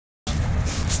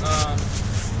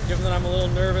Given that I'm a little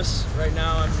nervous right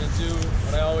now, I'm going to do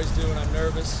what I always do when I'm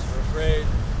nervous or afraid,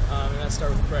 and that's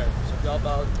start with prayer. So if y'all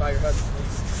bow your heads with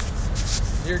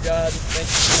me. Dear God, thank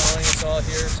you for calling us all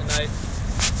here tonight.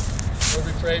 Lord,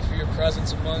 we pray for your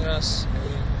presence among us,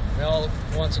 and we all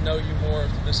want to know you more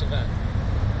through this event.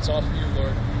 It's all for you,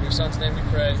 Lord. In your Son's name we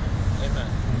pray. Amen.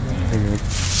 Amen.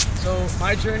 So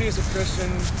my journey as a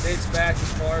Christian dates back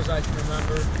as far as I can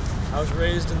remember. I was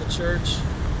raised in the church.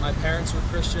 My parents were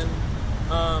Christian.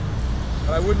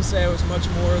 But I wouldn't say I was much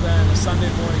more than a Sunday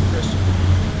morning Christian.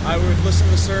 I would listen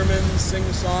to sermons, sing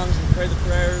the songs, and pray the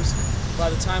prayers. By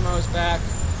the time I was back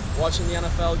watching the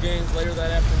NFL games later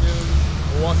that afternoon,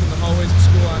 or walking the hallways of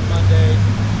school on Monday,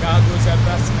 God was at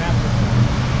best an afterthought.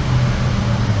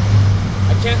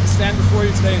 I can't stand before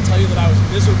you today and tell you that I was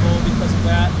miserable because of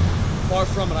that. Far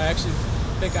from it. I actually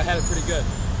think I had it pretty good.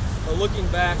 But looking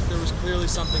back, there was clearly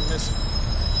something missing.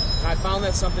 And I found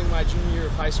that something my junior year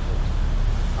of high school.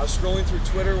 I was scrolling through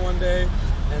Twitter one day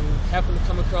and happened to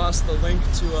come across the link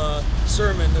to a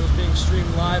sermon that was being streamed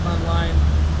live online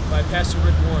by Pastor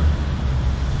Rick Warren.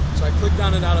 So I clicked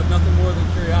on it out of nothing more than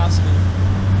curiosity.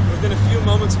 Within a few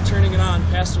moments of turning it on,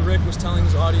 Pastor Rick was telling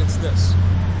his audience this.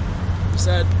 He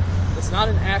said, "It's not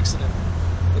an accident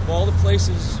that of all the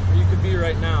places where you could be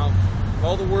right now, of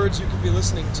all the words you could be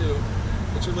listening to,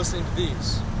 that you're listening to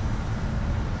these.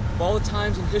 Of all the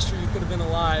times in history you could have been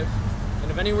alive,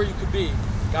 and of anywhere you could be,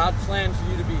 God planned for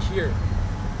you to be here,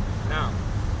 now."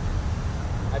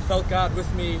 I felt God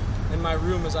with me in my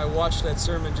room as I watched that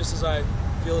sermon, just as I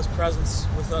feel His presence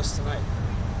with us tonight.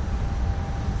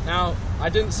 Now, I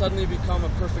didn't suddenly become a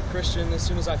perfect Christian as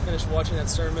soon as I finished watching that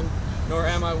sermon, nor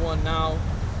am I one now,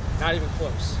 not even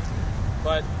close.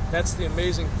 But that's the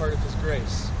amazing part of His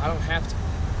grace. I don't have to.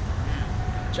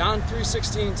 John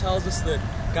 3:16 tells us that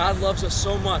God loves us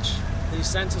so much that He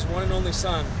sent His one and only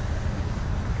Son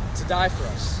to die for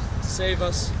us, to save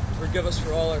us, to forgive us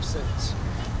for all our sins.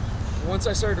 And once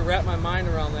I started to wrap my mind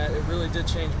around that, it really did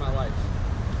change my life,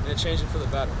 and it changed it for the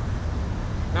better.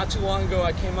 Not too long ago,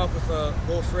 I came up with a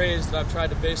little phrase that I've tried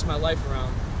to base my life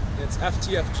around, and it's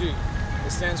FTFG.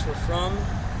 It stands for from,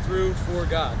 through, for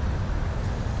God.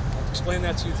 I'll explain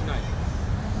that to you tonight.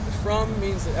 The from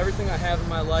means that everything I have in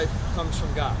my life comes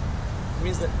from God. It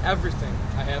means that everything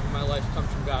I have in my life comes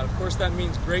from God. Of course, that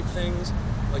means great things,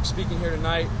 like speaking here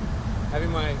tonight,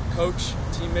 having my coach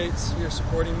and teammates here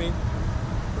supporting me.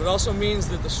 But it also means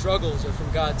that the struggles are from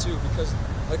God too, because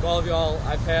like all of y'all,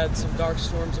 I've had some dark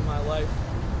storms in my life.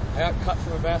 I got cut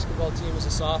from a basketball team as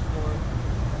a sophomore.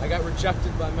 I got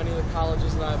rejected by many of the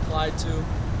colleges that I applied to.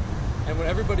 And when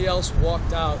everybody else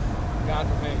walked out, God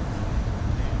remained.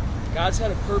 God's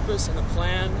had a purpose and a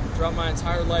plan throughout my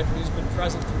entire life, and He's been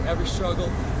present through every struggle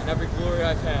and every glory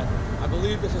I've had. I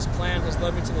believe that His plan has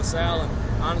led me to LaSalle,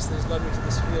 and honestly has led me to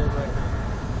this field right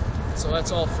now. And so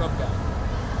that's all from God.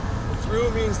 The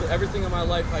through means that everything in my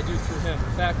life I do through Him.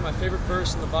 In fact, my favorite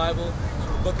verse in the Bible is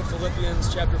from the book of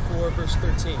Philippians, chapter 4, verse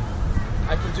 13.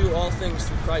 I can do all things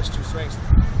through Christ who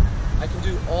strengthens me. I can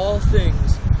do all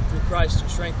things through Christ who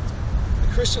strengthens me.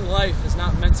 The Christian life is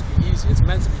not meant to be easy, it's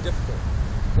meant to be difficult.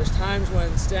 There's times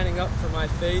when standing up for my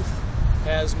faith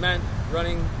has meant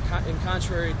running in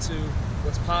contrary to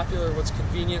what's popular, what's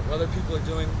convenient, what other people are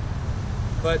doing.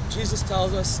 But Jesus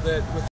tells us that with